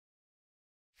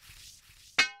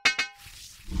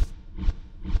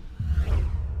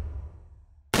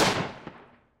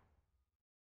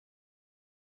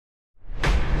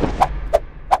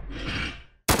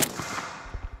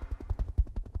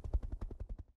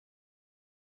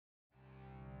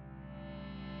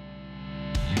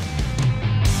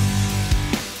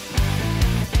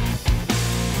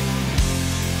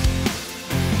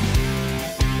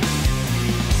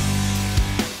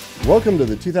Welcome to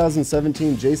the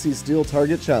 2017 JC Steel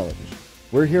Target Challenge.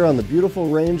 We're here on the beautiful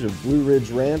range of Blue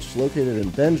Ridge Ranch located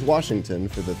in Benge, Washington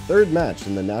for the third match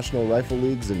in the National Rifle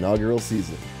League's inaugural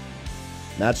season.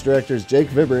 Match directors Jake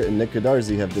Vibert and Nick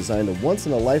Godarzi have designed a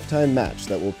once-in-a-lifetime match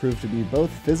that will prove to be both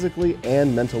physically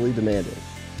and mentally demanding.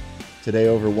 Today,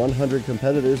 over 100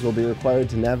 competitors will be required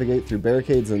to navigate through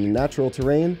barricades in the natural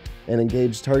terrain and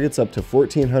engage targets up to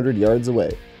 1,400 yards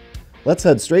away. Let's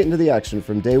head straight into the action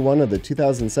from day one of the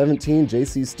 2017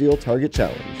 JC Steel Target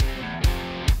Challenge.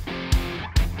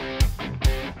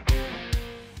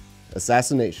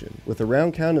 Assassination. With a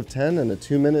round count of 10 and a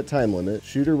 2-minute time limit,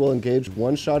 shooter will engage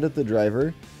one shot at the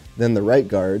driver, then the right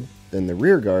guard, then the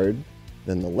rear guard,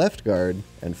 then the left guard,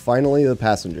 and finally the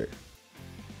passenger.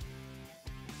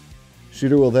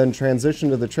 Shooter will then transition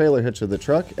to the trailer hitch of the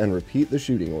truck and repeat the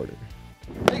shooting order.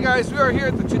 Hey guys, we are here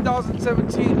at the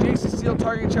 2017 JC Steel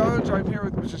Target Challenge. I'm here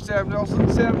with Mr. Sam Nelson.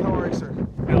 Sam, how are you, sir?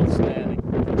 Outstanding.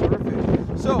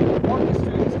 Terrific. So, walk us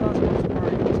through this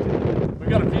costume. We've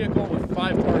got a vehicle with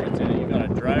 5 targets in it. You've got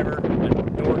a driver,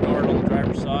 a door guard on the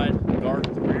driver's side, a guard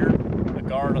at the rear, a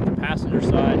guard on the passenger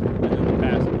side, and then the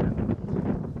passenger.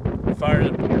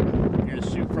 You're going to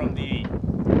shoot from the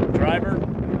driver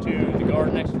to the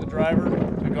guard next to the driver,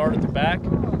 to the guard at the back,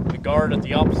 the guard at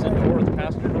the opposite door, at the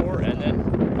passenger door, and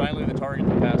then finally the target,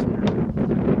 the passenger.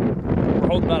 We're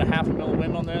holding about a half a mil of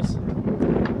wind on this.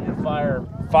 You fire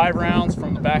 5 rounds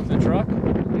from the back of the truck.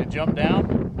 You jump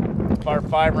down, fire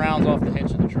 5 rounds off the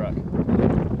hitch of the truck.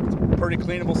 It's a pretty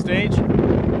cleanable stage.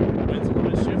 Wind's a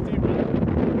little bit shifty, but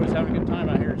everybody's having a good time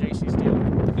out here at JC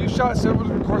Steel. You shot several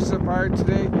different courses of fire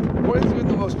today. What has been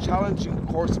the most challenging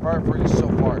course of fire for you so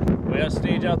far? We had a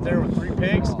stage out there with 3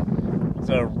 pigs. It's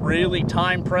a really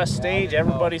time-pressed stage.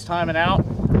 Everybody's timing out.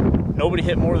 Nobody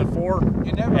hit more than 4.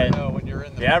 You never know when you're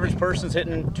in the average person's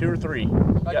hitting 2 or 3.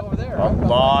 Like over there. A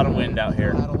lot of wind out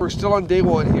here. We're still on day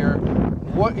 1 here.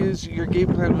 What is your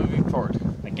game plan moving forward?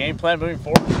 The game plan moving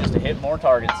forward is just to hit more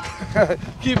targets.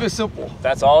 Keep it simple.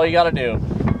 That's all you got to do.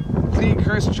 Clean,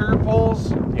 crisp trigger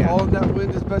pulls, Yeah. following that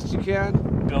wind as best you can.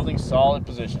 Building solid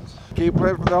positions. Game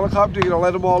plan for the helicopter, you're gonna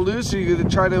let them all loose, or you're gonna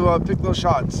try to pick those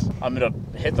shots? I'm gonna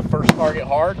hit the first target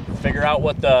hard, figure out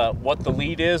what the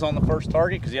lead is on the first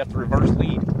target, because you have to reverse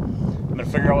lead. I'm gonna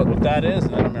figure out what that is,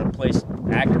 and then I'm gonna place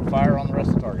accurate fire on the rest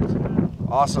of the targets.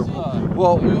 Awesome.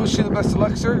 Well, we wish you the best of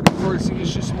luck, sir. Look forward to seeing you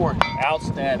shoot some more.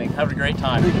 Outstanding. Have a great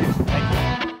time. Thank you. Thank you.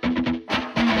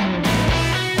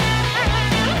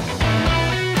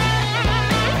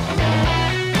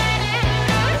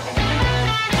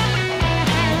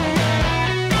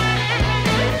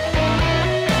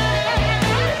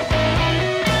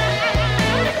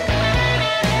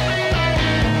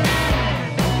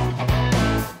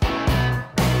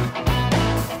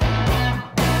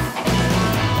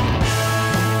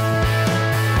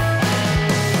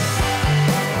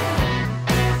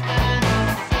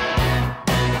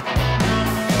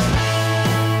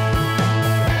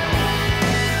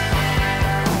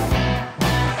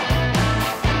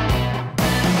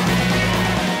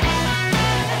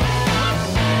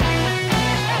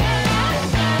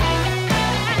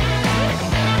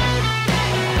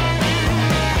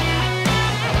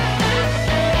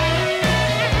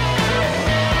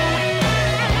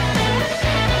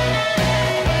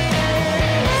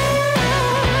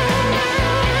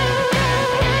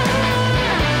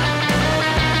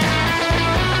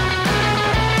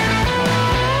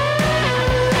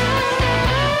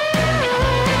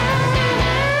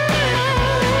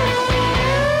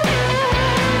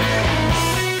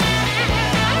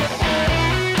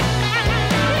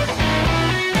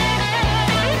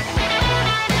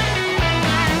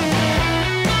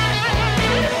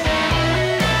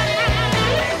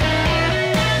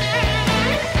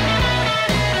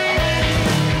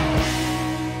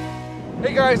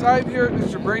 Hey guys, I'm here at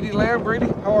Mr. Brady Lamb. Brady,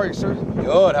 how are you, sir?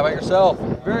 Good. How about yourself?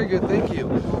 Very good, thank you.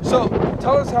 So,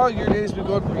 tell us how your day's been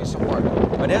going for you so far.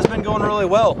 My day's been going really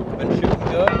well. Been shooting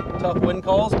good. Tough wind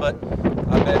calls, but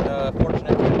I've been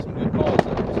fortunate to get some good calls.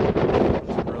 So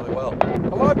it's shooting really well.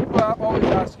 A lot of people always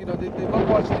ask, they love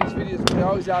watching these videos, but they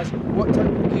always ask what type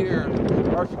of gear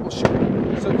are people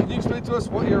shooting. So can you explain to us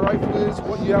what your rifle is,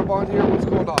 what you have on here, what's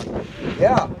going on?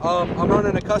 Yeah. I'm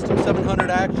running a custom 700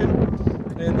 Action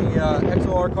in the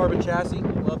XLR carbon chassis.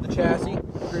 Love the chassis.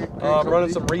 Great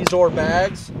Running some Resor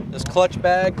bags. This clutch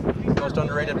bag, most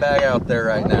underrated bag out there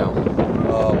right now.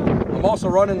 I'm also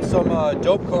running some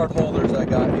dope card holders I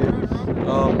got here.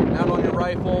 Mount on your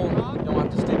rifle, you don't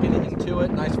have to stick anything to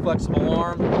it. Nice flexible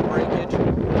arm, no breakage.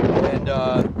 And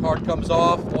card comes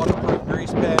off, waterproof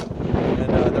grease pen,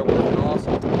 and they're working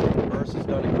awesome. Optics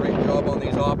has done a great job on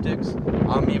these optics.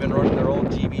 I'm even running their old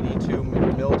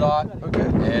GBD2 mil dot. Okay.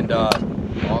 And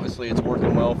obviously it's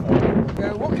working well for me.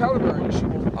 And what caliber are you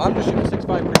shooting? I'm just shooting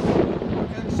 6.5 Green.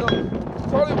 Okay, so it's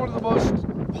probably one of the most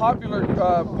popular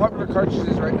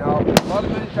cartridges right now. A lot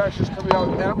of manufacturers coming out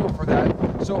with ammo for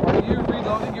that. So are you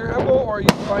reloading your ammo, or are you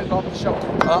buying it off the shelf?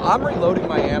 I'm reloading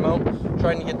my ammo,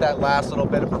 trying to get that last little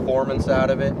bit of performance out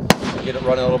of it, get it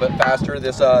running a little bit faster.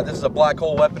 This is a black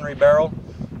hole weaponry barrel.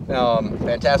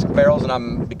 Fantastic barrels,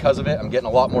 and because of it, I'm getting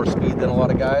a lot more speed than a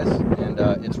lot of guys, and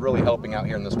it's really helping out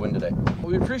here in this wind today.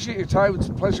 Well, we appreciate your time. It's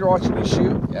a pleasure watching you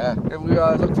shoot. Yeah. And we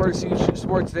look forward to seeing you shoot some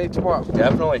more today, tomorrow.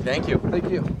 Definitely. Thank you. Thank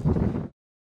you.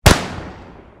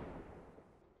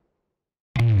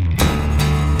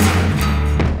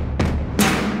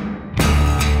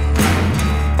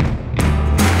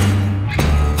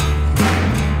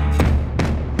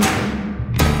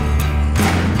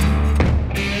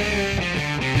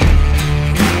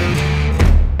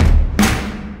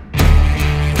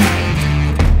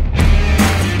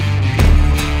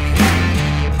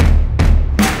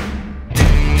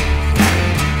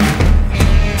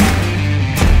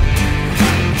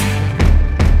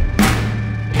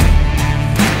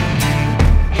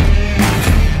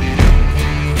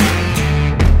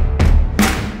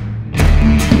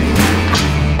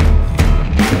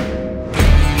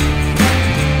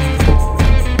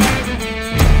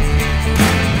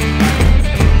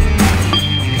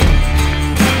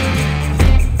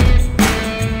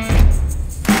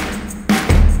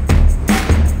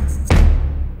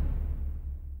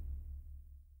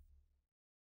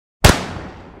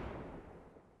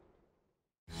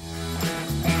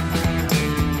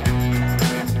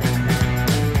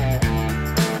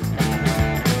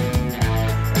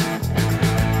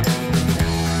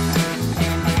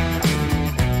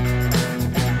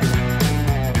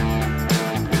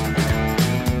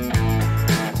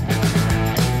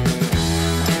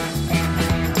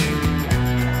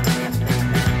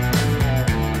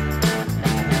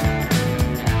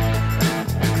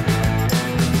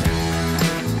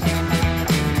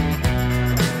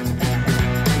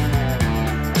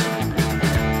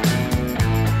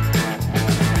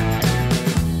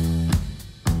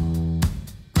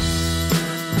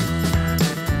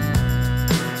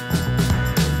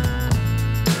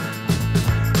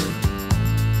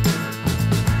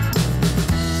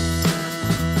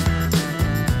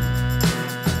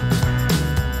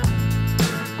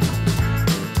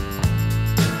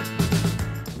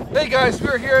 Hey guys,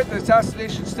 we're here at the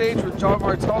assassination stage with John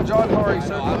Martel. John, how are you,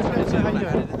 sir?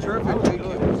 Terrific, thank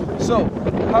you. So,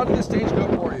 how did the stage go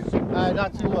for you?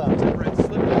 Not too well. What was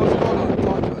going on?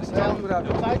 Talk to us. Tell me what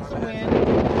happened. Besides the wind,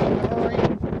 hurry,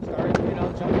 started,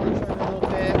 jumping on the trigger a little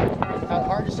bit.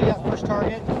 Hard to see that first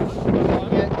target. You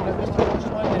get, missed the first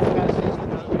one, then it kind of stays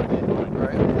with it a little bit.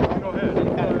 Right. Go ahead. You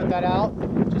kind of put that out,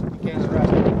 just in case the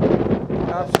rest.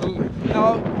 Absolutely.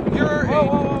 Now, you're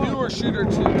a newer shooter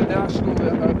to the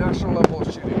national level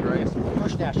of shooting, right?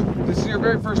 First national. This is your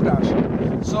very first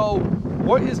national. So,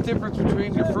 what is the difference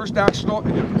between your first national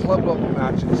and your club level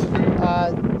matches?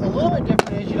 A little bit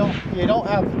different is you don't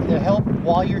have the help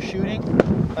while you're shooting.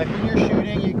 Like when you're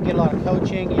shooting, you can get a lot of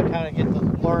coaching. You kind of get the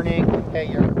learning. Hey,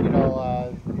 you're not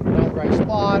in the right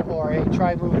spot, or hey,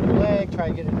 try moving your leg, try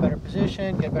to get in a better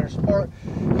position, get better support.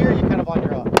 Here, you're kind of on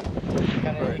your own.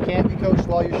 You can't be coached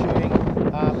while you're shooting.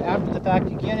 After the fact,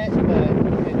 you get it,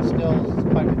 but it's still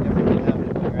quite a bit different than having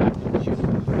it when you're actually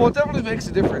shooting. Well, it definitely makes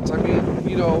a difference. I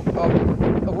mean,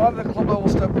 a lot of the club level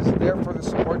stuff is there for the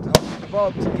support to help you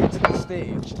develop to get to the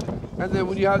stage. And then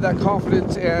when you have that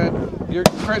confidence and your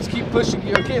friends keep pushing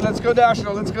you, okay, let's go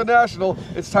national,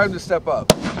 it's time to step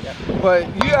up. Yeah. But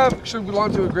you actually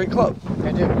belong to a great club.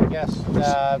 I do, yes.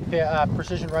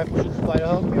 Precision Rifle Shooters of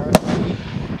Idaho,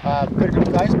 AR500. Good group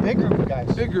of guys, big group of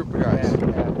guys. Big group of guys.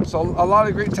 Yeah. So a lot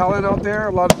of great talent out there.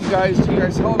 A lot of you guys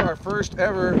held our first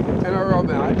ever NRL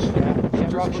match. Yeah.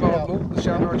 Just phenomenal. The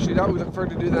Shamrock Shootout. We look forward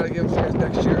to do that again with you guys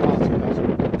next year.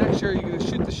 Awesome. Next year, are you going to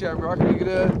shoot the Shamrock? Or are you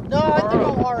going to? No, I think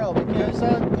I'll RL because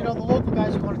the local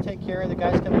guys we want to take care of the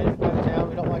guys coming in from out of town.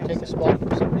 We don't want to take a spot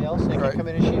from somebody else. They can come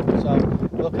in and shoot. So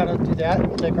we'll kind of do that.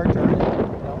 We'll take our turn.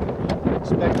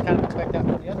 Expect that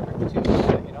from the other group too.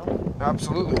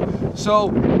 Absolutely. So,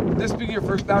 this being your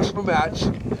first national match,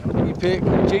 you pick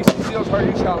JC Steel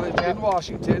Target Challenge in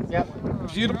Washington. Yep.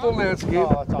 Beautiful landscape.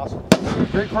 Oh, that's awesome.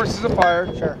 Great courses of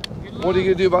fire. Sure. What are you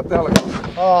going to do about the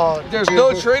helicopter? Oh, There's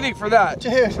no training for that.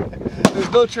 Dude. There's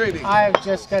no training. I'm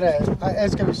just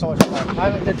it's gonna be so much fun.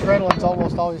 The adrenaline's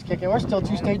almost always kicking. We're still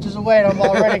 2 stages away and I'm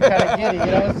already kind of giddy, you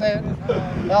know what I'm saying?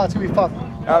 No, it's gonna be fun.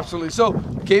 Absolutely. So,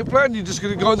 game plan, you just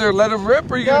going to go in there and let them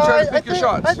rip, or are you going to try to pick your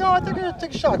shots? I think I'm going to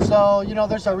take a shot. So, you know,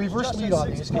 there's a reverse lead on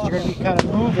these because you're going to be kind of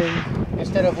moving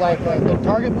instead of like the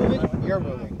target moving, you're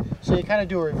moving. So you kind of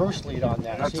do a reverse lead on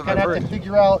that. That's so you kind of have to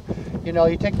figure out, you know,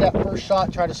 you take that first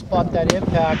shot, try to spot that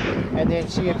impact, and then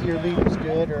see if your lead is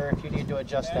good or if you need to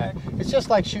adjust that. It's just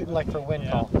like shooting like for wind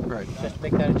call. Right. Just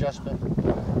make that adjustment.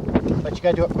 But you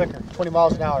got to do it quicker. 20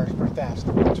 miles an hour is pretty fast.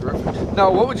 Terrific. Now,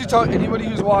 what would you tell anybody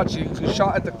who's watching, who's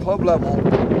shot at the club level,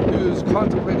 who's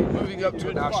contemplating moving up to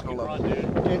a national level?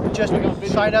 Dude, just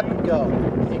sign up and go.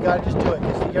 You got to just do it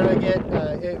because you're going to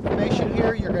get information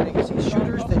here. You're going to see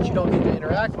shooters that you don't need to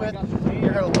interact with.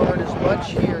 You're going to learn as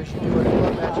much here as you do at a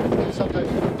club match. And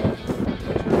sometimes you do.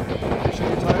 Appreciate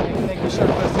your time. Thank you, sir.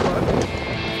 Best of luck.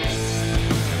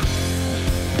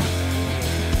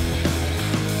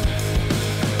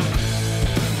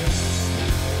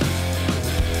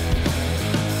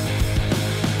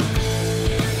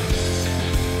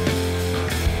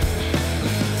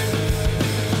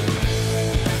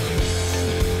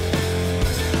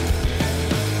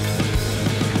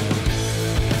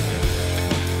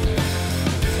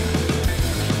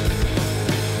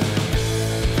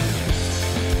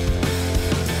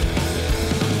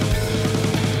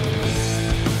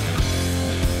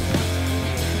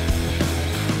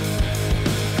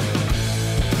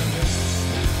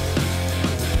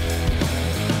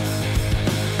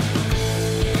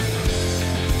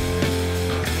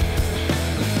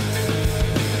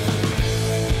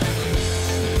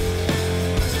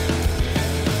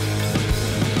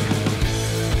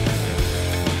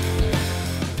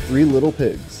 3 Little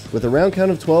Pigs. With a round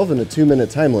count of 12 and a 2-minute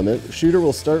time limit, shooter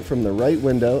will start from the right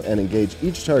window and engage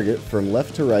each target from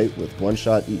left to right with 1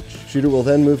 shot each. Shooter will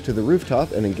then move to the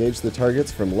rooftop and engage the targets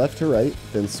from left to right,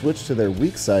 then switch to their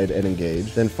weak side and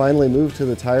engage, then finally move to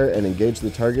the tire and engage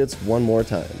the targets 1 more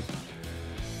time.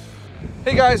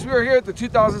 Hey guys, we are here at the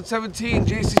 2017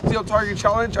 JC Steel Target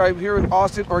Challenge. I'm here with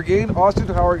Austin Orgain. Austin,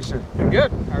 how are you, sir? I'm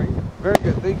good. How are you? Very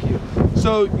good, thank you.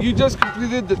 So you just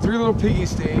completed the 3 Little Piggy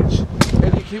stage,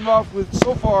 and you came off with,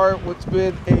 so far, what's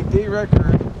been a day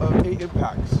record of 8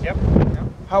 impacts. Yep.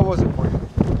 How was it for you?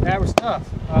 That was tough.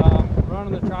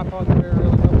 Running the tripod there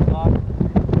really helped a lot,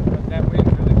 but that wind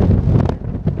really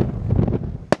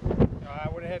I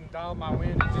went ahead and dialed my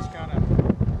wind and just kind of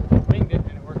winged it,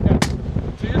 and it worked out.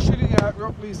 So you're shooting at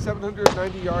roughly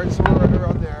 790 yards, somewhere right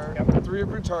around there. Yep. 3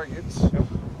 different targets. Yep.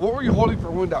 What were you holding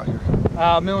for wind out here?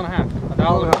 $1.5 million.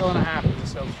 $1.5 million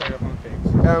just held straight up on the pigs.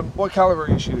 And what caliber are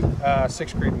you shooting?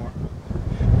 6 Creedmoor.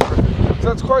 So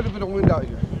that's quite a bit of wind out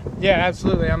here. Yeah,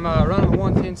 absolutely. I'm running the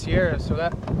 110 Sierra, so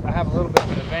that I have a little bit of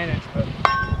an advantage, but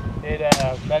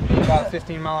that'd be about a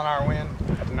 15 mile an hour wind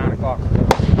at the 9 o'clock.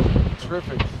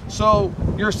 Terrific. So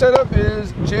your setup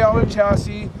is J. Allen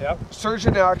chassis, Yep. surge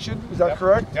in action, is that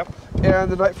correct? Yep.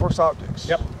 And the Night Force optics.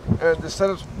 Yep. And the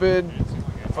setup's been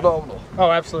phenomenal.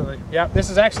 Oh, absolutely. Yeah, this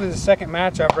is actually the second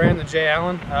match I've ran the J.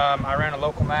 Allen. I ran a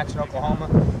local match in Oklahoma.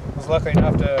 Was lucky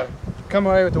enough to come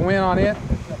away with the win on it,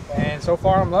 and so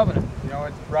far I'm loving it. You know,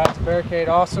 it rides the barricade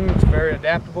awesome. It's very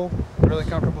adaptable, really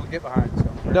comfortable to get behind.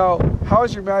 So. Now, how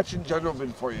has your match in general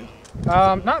been for you?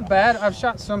 Not bad. I've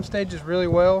shot some stages really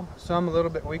well, some a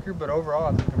little bit weaker, but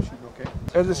overall I think I'm shooting okay.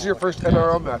 And this is your first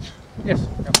NRL match? Yes.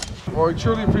 Yep. Well, we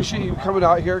truly appreciate you coming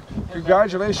out here.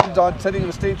 Congratulations on setting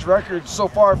the stage record so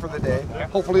far for the day.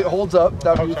 Hopefully it holds up.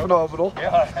 That would be phenomenal.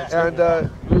 Yeah,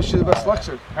 and we wish you the best luck,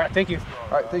 sir. All right, thank you.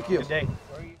 All right, thank you. Good day.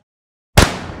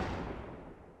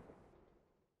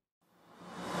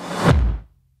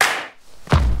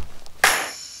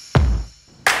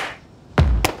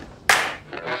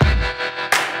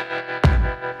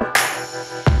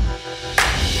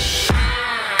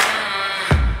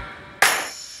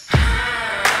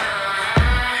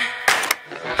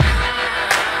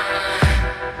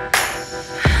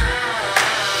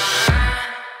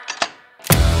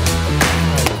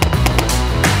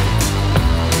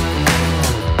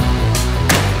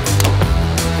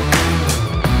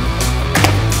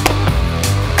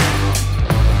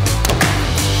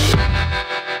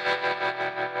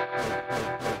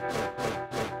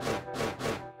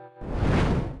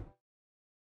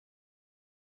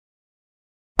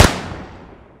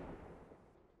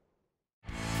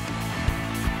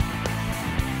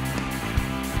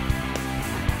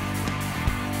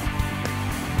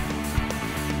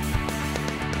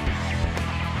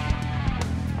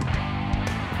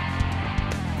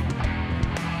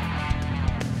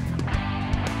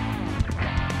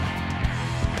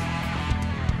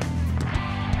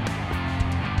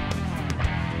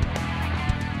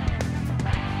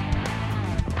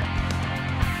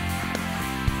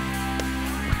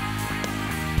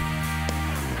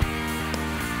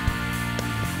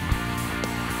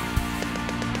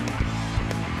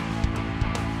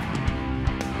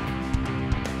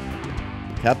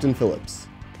 Captain Phillips.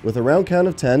 With a round count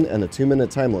of 10 and a 2-minute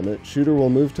time limit, shooter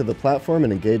will move to the platform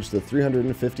and engage the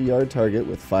 350-yard target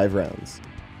with 5 rounds.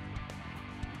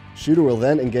 Shooter will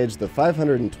then engage the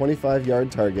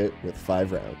 525-yard target with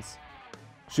 5 rounds.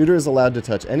 Shooter is allowed to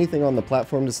touch anything on the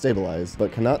platform to stabilize,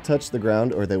 but cannot touch the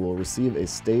ground or they will receive a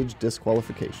stage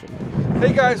disqualification.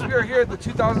 Hey guys, we are here at the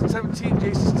 2017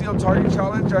 JC Steel Target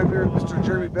Challenge. I'm here with Mr.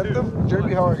 Jeremy Bentham.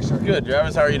 Jeremy, how are you, sir? Good,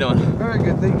 Travis. How are you doing? Very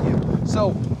good, thank you. So,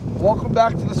 welcome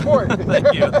back to the sport.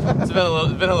 Thank you. It's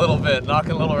been a little bit,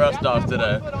 knocking a little rust off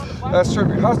today. That's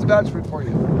terrific. How's the badge been for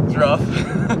you? It's rough.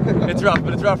 It's rough,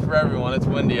 but it's rough for everyone. It's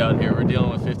windy out here. We're dealing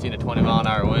with 15 to 20 mile an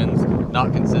hour winds,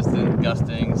 not consistent,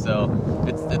 gusting. So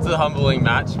it's a humbling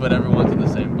match, but everyone's in the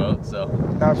same boat. So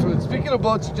absolutely. Speaking of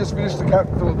boats, you just finished the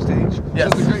Captain Phillips stage.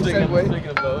 Yes. That's a great segue. Speaking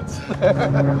of boats.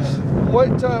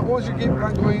 What was your game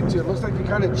plan going into? It looks like you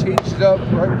kind of changed it up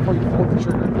right before you pulled the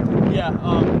trigger. Yeah,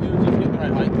 we were just getting the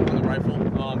right height on the rifle,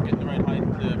 getting the right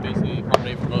height to basically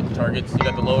accommodate for both the targets. You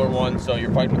got the lower one, so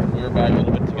you're fighting with the rear bag a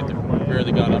little bit to get the rear of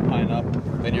the gun up high enough.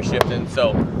 Then you're shifting,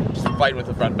 so just fighting with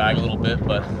the front bag a little bit,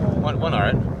 but went all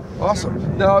right.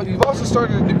 Awesome. Now, you've also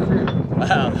started a new career. I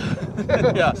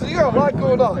have. Yeah. So you got a lot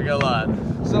going on. I got a lot.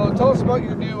 So tell us about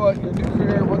your new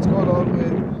career. What's going on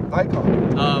with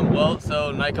Nikon? Well,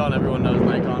 so Nikon, everyone knows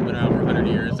Nikon, been around for 100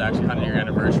 years, actually 100-year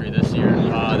anniversary this year.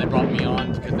 They brought me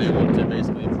on because they want to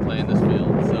basically play in this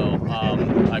field. So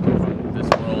I come from this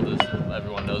world, as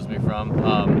everyone knows me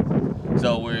from.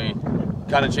 So we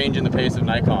kind of changing the pace of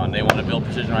Nikon. They want to build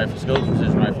precision rifle scopes,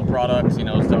 precision rifle products, you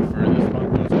know, stuff for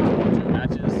this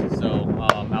matches. So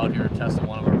out here testing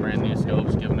one of our brand new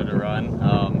scopes, giving it a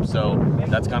run. So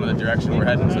that's kind of the direction we're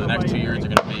heading. So the next 2 years are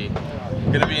going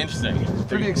to be interesting.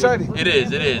 Pretty exciting. It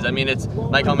is. I mean,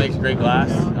 Nikon makes great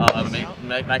glass.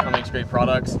 Nikon makes great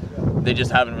products. They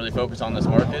just haven't really focused on this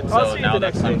market. So now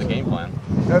that's kind of the game plan.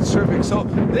 That's terrific. So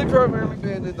they've primarily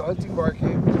been in the hunting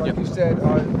market, like you said.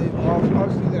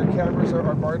 Obviously their cameras are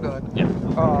bar none. Yeah.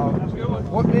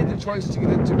 What made the choice to get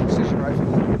into precision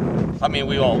rifling? I mean,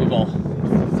 we've all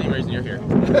same reason you're here.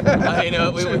 You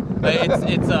know,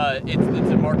 it's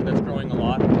a market that's growing a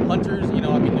lot. Hunters, you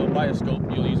know, I mean, they'll buy a scope,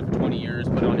 you'll use it for 20 years,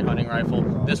 put it on your hunting rifle.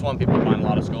 This one, people are buying a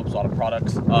lot of scopes, a lot of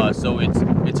products. So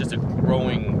it's just a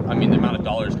growing. I mean, the amount of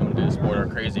dollars coming to the sport are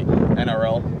crazy.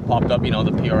 NRL popped up, you know,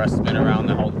 the PRS has been around,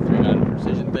 the whole 3-gun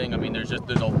precision thing. I mean, there's a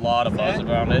lot of buzz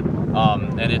around it,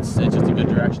 and it's just a good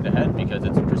direction to head because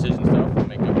it's precision stuff to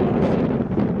make good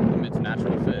glass. It's a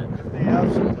natural fit. Yeah,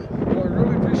 absolutely. Well, I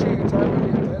really appreciate your time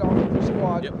with you. Head off with your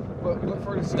squad. Yep. But we look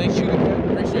forward to seeing you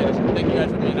again. Appreciate it. Thank you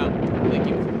guys for being out. Thank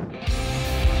you.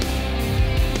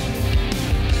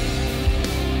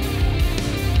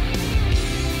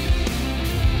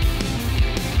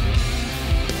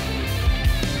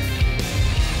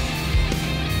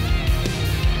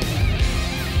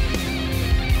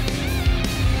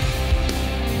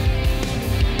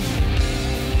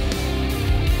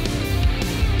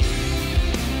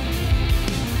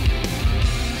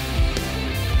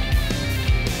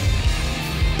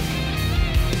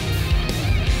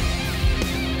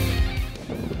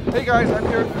 Hey guys, I'm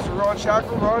here with Mr. Ron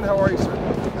Shackle. Ron, how are you, sir?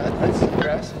 Nice to see you,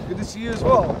 guys. Good to see you as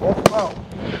well. Welcome out.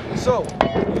 So,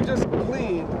 you just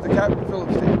cleaned the Captain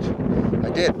Phillips stage. I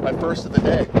did. My first of the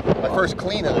day. My first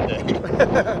clean of the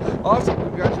day. Awesome.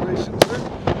 Congratulations, sir.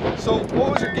 So,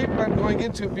 what was your game plan going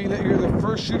into it, being that you're the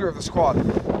first shooter of the squad?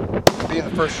 Being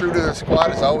the first shooter of the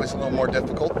squad is always a little more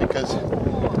difficult because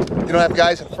you don't have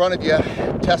guys in front of you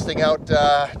testing out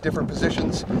different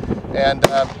positions. And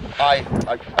I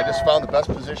just found the best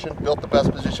position, built the best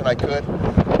position I could,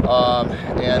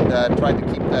 and tried to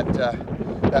keep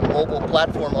that mobile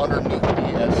platform underneath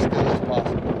me as still as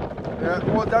possible. Yeah,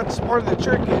 well, that's part of the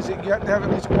trick is that you have to have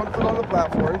at least 1 foot on the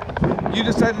platform. You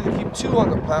decided to keep 2 on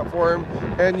the platform,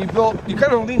 and you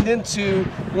kind of leaned into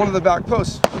one of the back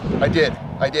posts. I did.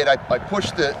 I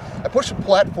pushed the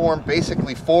platform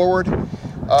basically forward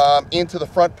into the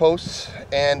front posts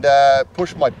and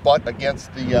pushed my butt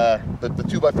against the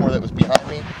 2x4 that was behind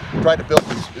me. Tried to build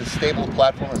as stable a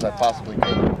platform as I possibly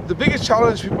could. The biggest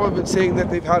challenge people have been saying that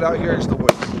they've had out here is the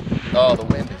wind. Oh, the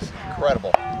wind is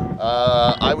incredible.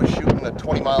 I was shooting a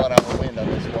 20-mile-an-hour wind on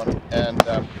this one, and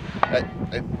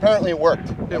apparently it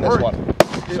worked. It worked.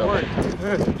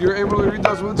 You were able to read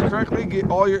those winds correctly, get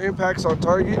all your impacts on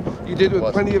target. You did it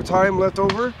with plenty of time left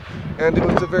over, and it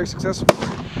was a very successful.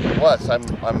 It was. I'm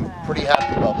pretty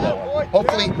happy about that one.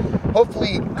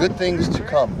 Hopefully good things to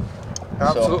come.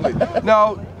 Absolutely. So.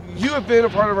 Now, you have been a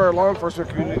part of our law enforcement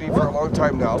community for a long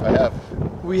time now. I have.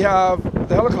 We have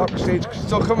the helicopter stage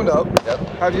still coming up. Yep.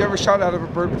 Have you ever shot out of a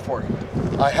bird before?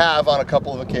 I have on a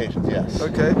couple of occasions, yes.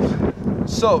 Okay.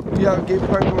 So, do you have a game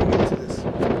plan going into this?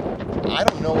 I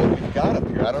don't know what we've got up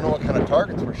here. I don't know what kind of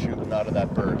targets we're shooting out of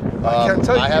that bird. I can't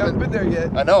tell you. I haven't been there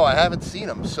yet. I know, I haven't seen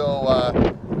them. So,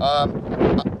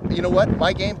 you know what?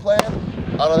 My game plan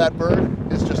out of that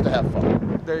bird is just to have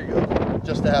fun. There you go.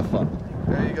 Just to have fun.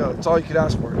 There you go. That's all you could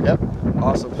ask for. Yep.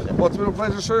 Awesome. Well, it's been a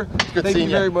pleasure, sir. Good Thank seeing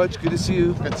you very much. Good to see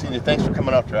you. Good seeing you. Thanks for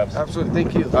coming out, Travis. Absolutely.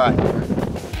 Thank you. All right.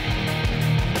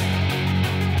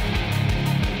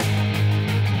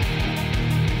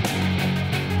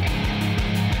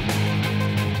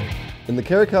 In the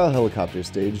Caracal helicopter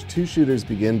stage, 2 shooters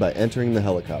begin by entering the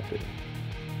helicopter.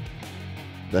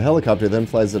 The helicopter then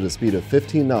flies at a speed of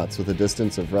 15 knots with a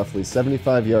distance of roughly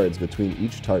 75 yards between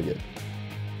each target.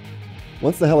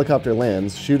 Once the helicopter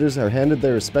lands, shooters are handed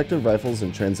their respective rifles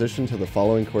and transition to the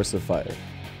following course of fire.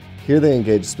 Here they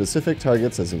engage specific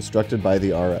targets as instructed by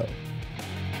the RO.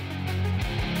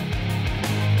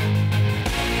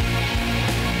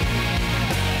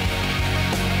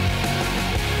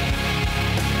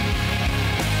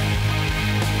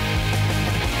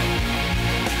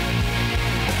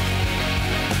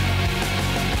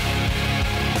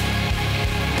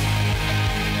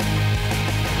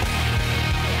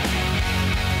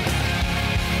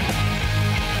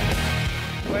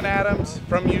 Adams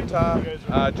from Utah.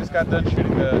 Just got done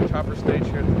shooting the chopper stage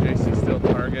here at the JC Steel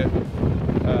Target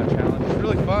challenge. It's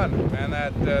really fun, man.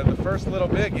 The first little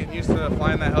bit, getting used to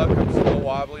flying that helicopter, was a little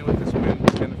wobbly with this wind,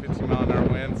 10 to 15 mile an hour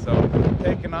wind. So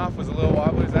taking off was a little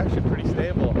wobbly. It was actually pretty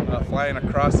stable. Flying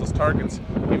across those targets,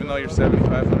 even though you're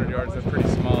 7,500 yards, they're pretty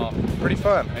small. Pretty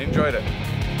fun. I enjoyed it.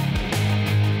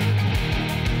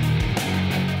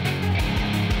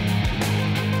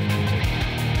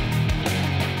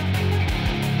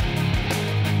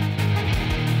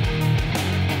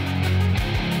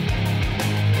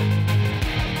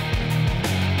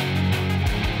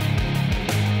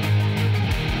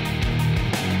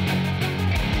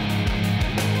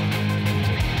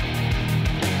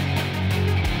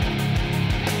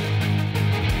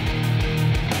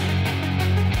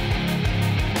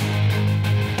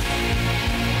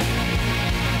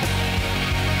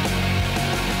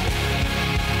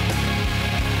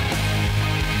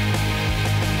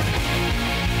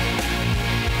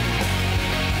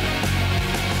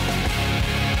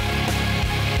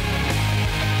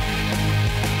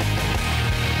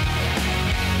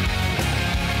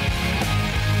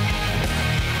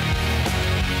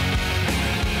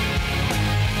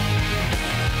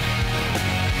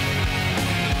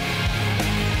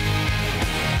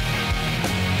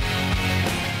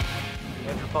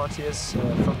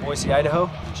 From Boise, Idaho.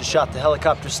 Just shot the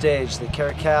helicopter stage, the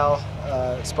Caracal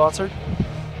sponsored.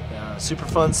 Super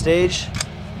fun stage.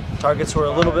 Targets were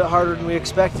a little bit harder than we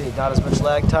expected, not as much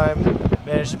lag time.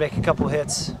 Managed to make a couple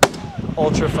hits.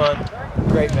 Ultra fun,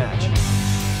 great match.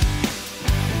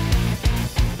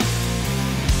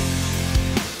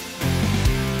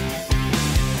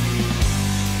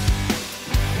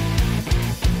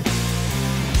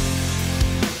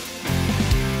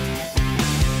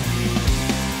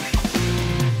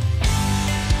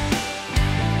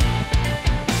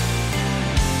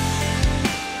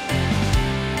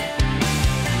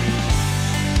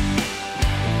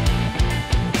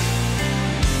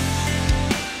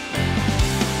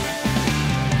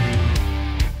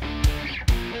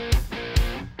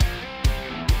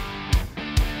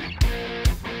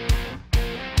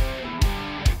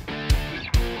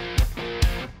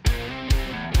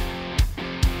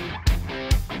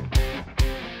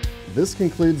 This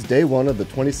concludes day 1 of the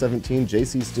 2017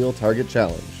 JC Steel Target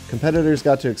Challenge. Competitors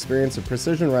got to experience a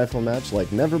precision rifle match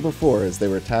like never before as they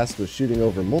were tasked with shooting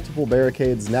over multiple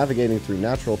barricades, navigating through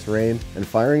natural terrain, and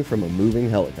firing from a moving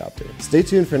helicopter. Stay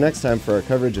tuned for next time for our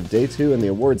coverage of day 2 and the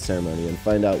awards ceremony and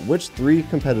find out which 3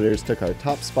 competitors took our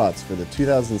top spots for the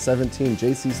 2017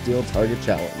 JC Steel Target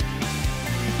Challenge.